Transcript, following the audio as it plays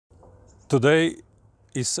Today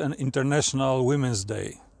is an International Women's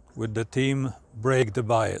Day with the theme Break the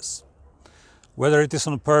Bias. Whether it is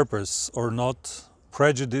on purpose or not,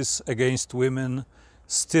 prejudice against women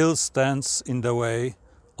still stands in the way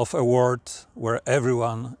of a world where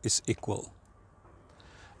everyone is equal.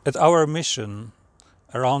 At our mission,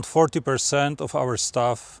 around 40% of our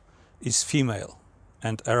staff is female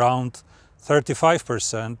and around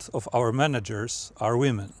 35% of our managers are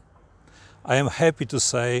women. I am happy to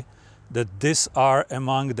say that these are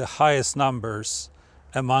among the highest numbers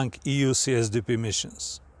among EU CSDP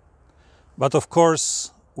missions. But of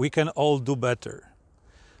course, we can all do better.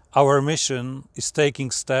 Our mission is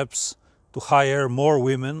taking steps to hire more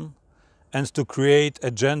women and to create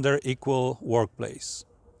a gender-equal workplace.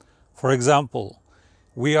 For example,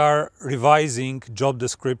 we are revising job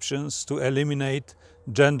descriptions to eliminate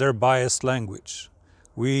gender-biased language.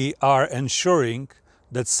 We are ensuring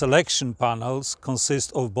that selection panels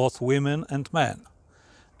consist of both women and men.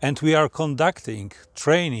 And we are conducting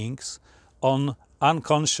trainings on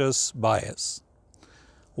unconscious bias.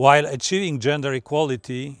 While achieving gender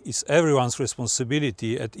equality is everyone's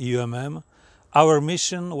responsibility at EUMM, our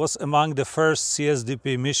mission was among the first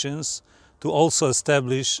CSDP missions to also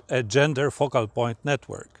establish a gender focal point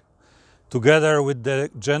network. Together with the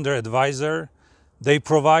gender advisor, they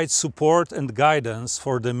provide support and guidance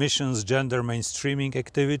for the mission's gender mainstreaming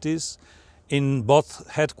activities in both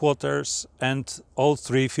headquarters and all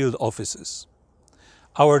three field offices.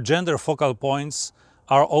 Our gender focal points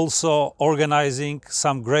are also organizing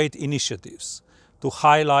some great initiatives to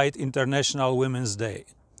highlight International Women's Day.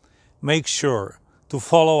 Make sure to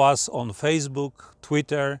follow us on Facebook,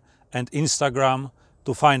 Twitter, and Instagram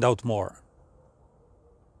to find out more.